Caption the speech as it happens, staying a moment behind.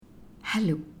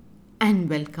Hello and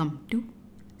welcome to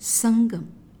Sangam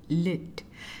Lit.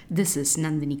 This is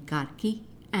Nandini Karki,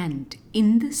 and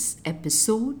in this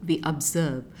episode we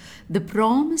observe the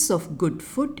promise of good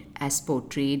food as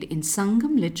portrayed in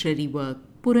Sangam Literary work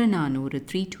Puranaanooru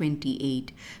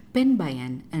 328, penned by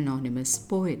an anonymous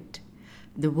poet.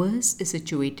 The verse is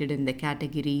situated in the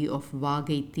category of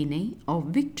Vaagai Thinai, of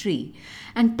victory,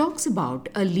 and talks about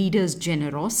a leader's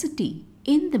generosity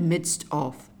in the midst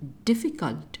of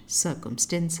difficult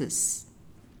circumstances.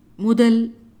 முதல்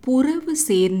புறவு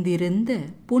சேர்ந்திருந்த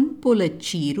புன்புலச்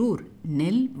சீரூர்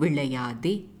நெல்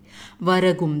விளையாதே,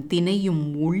 வரகும் தினையும்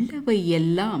உள்ளவை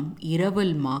எல்லாம்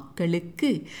இரவல்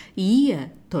மாக்களுக்கு ஈய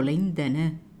தொலைந்தன.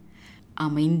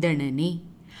 அமைந்தனனே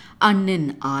அண்ணன்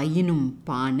ஆயினும்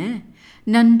பான,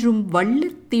 நன்றும்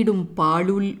வள்ளத்திடும்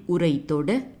பாலுள் உரைத்தொட,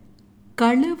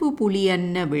 களவு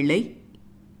புலியன்ன விளை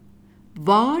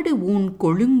வாடு ஊன்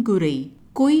கொழுங்குரை,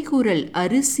 கொய்குரல்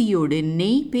அரிசியோடு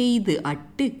நெய் பெய்து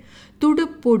அட்டு,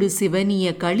 துடுப்பொடு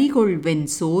சிவனிய களிகொள்வென்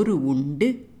சோறு உண்டு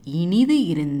இனிது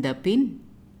இருந்த பின்.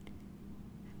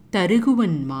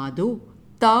 தருகுவன் மாதோ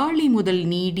தாளி முதல்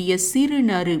நீடிய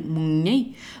சிறுநறு முன்னை,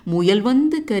 முயல்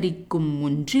வந்து கரிக்கும்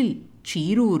முன்றில்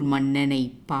சீரூர் மன்னனை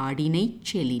பாடினைச்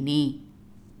செலினே.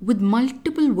 With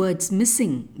multiple words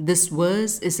missing, this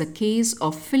verse is a case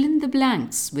of fill in the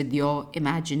blanks with your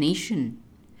imagination.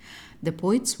 The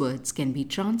poet's words can be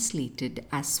translated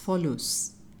as follows.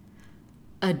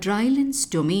 A dryland's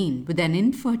domain with an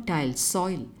infertile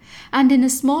soil, and in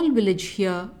a small village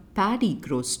here paddy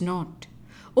grows not.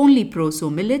 Only proso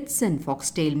millets and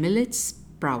foxtail millets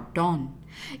sprout on.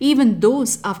 Even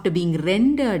those after being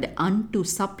rendered unto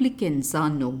supplicants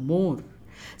are no more.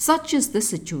 Such is the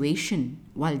situation.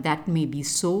 While that may be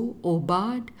so, O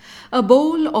bard, a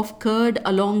bowl of curd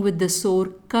along with the sour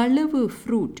kalavu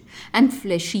fruit and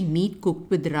fleshy meat cooked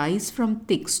with rice from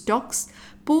thick stalks,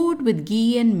 poured with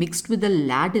ghee and mixed with a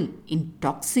ladle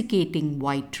intoxicating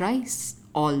white rice,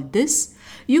 all this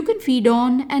you can feed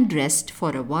on and rest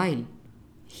for a while.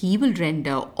 He will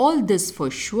render all this for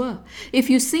sure if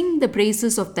you sing the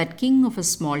praises of that king of a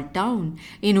small town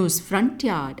in whose front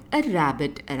yard a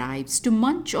rabbit arrives to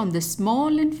munch on the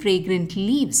small and fragrant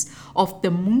leaves of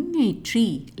the mungai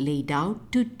tree laid out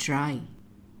to dry.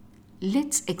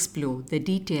 Let's explore the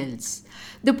details.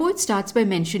 The poet starts by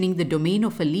mentioning the domain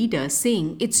of a leader, saying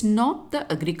it's not the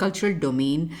agricultural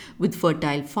domain with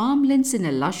fertile farmlands in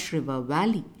a lush river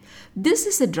valley. This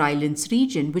is a drylands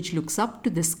region which looks up to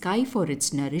the sky for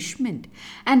its nourishment,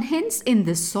 and hence in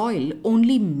this soil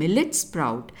only millets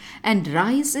sprout and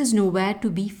rice is nowhere to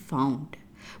be found.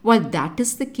 While that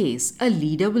is the case, a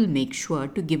leader will make sure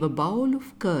to give a bowl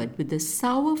of curd with the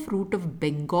sour fruit of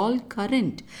Bengal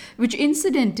currant, which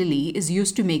incidentally is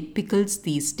used to make pickles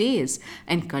these days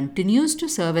and continues to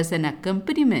serve as an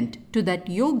accompaniment to that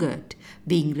yogurt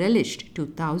being relished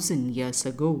 2000 years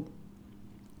ago.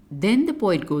 Then the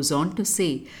poet goes on to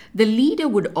say the leader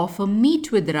would offer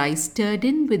meat with rice stirred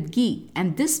in with ghee,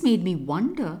 and this made me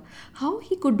wonder how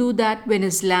he could do that when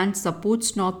his land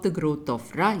supports not the growth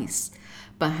of rice.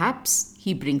 Perhaps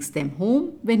he brings them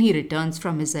home when he returns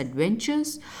from his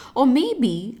adventures, or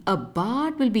maybe a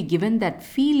bard will be given that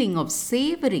feeling of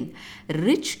savoring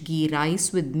rich ghee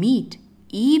rice with meat,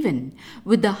 even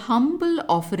with the humble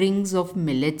offerings of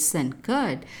millets and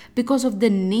curd, because of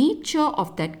the nature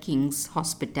of that king's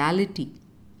hospitality.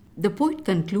 The poet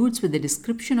concludes with a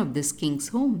description of this king's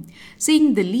home,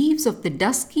 saying the leaves of the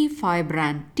dusky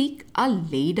firebrand teak are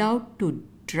laid out to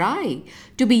dry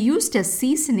to be used as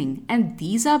seasoning, and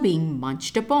these are being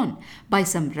munched upon by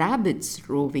some rabbits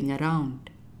roving around.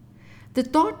 The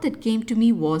thought that came to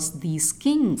me was these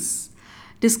kings,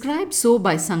 described so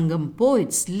by Sangam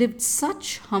poets, lived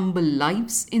such humble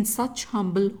lives in such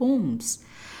humble homes.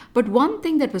 But one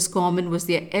thing that was common was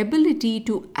their ability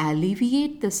to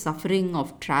alleviate the suffering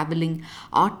of traveling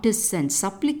artists and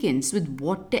supplicants with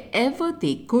whatever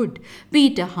they could, be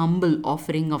it a humble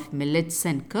offering of millets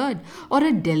and curd or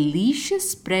a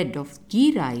delicious spread of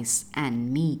ghee rice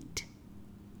and meat.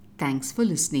 Thanks for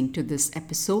listening to this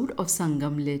episode of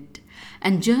Sangam Lit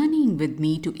and journeying with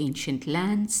me to ancient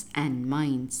lands and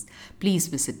minds. Please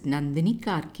visit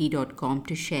nandinikarki.com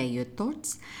to share your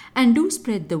thoughts and do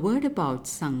spread the word about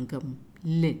Sangam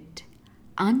Lit.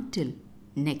 Until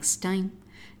next time,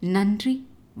 Nandri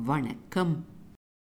Vanakkam.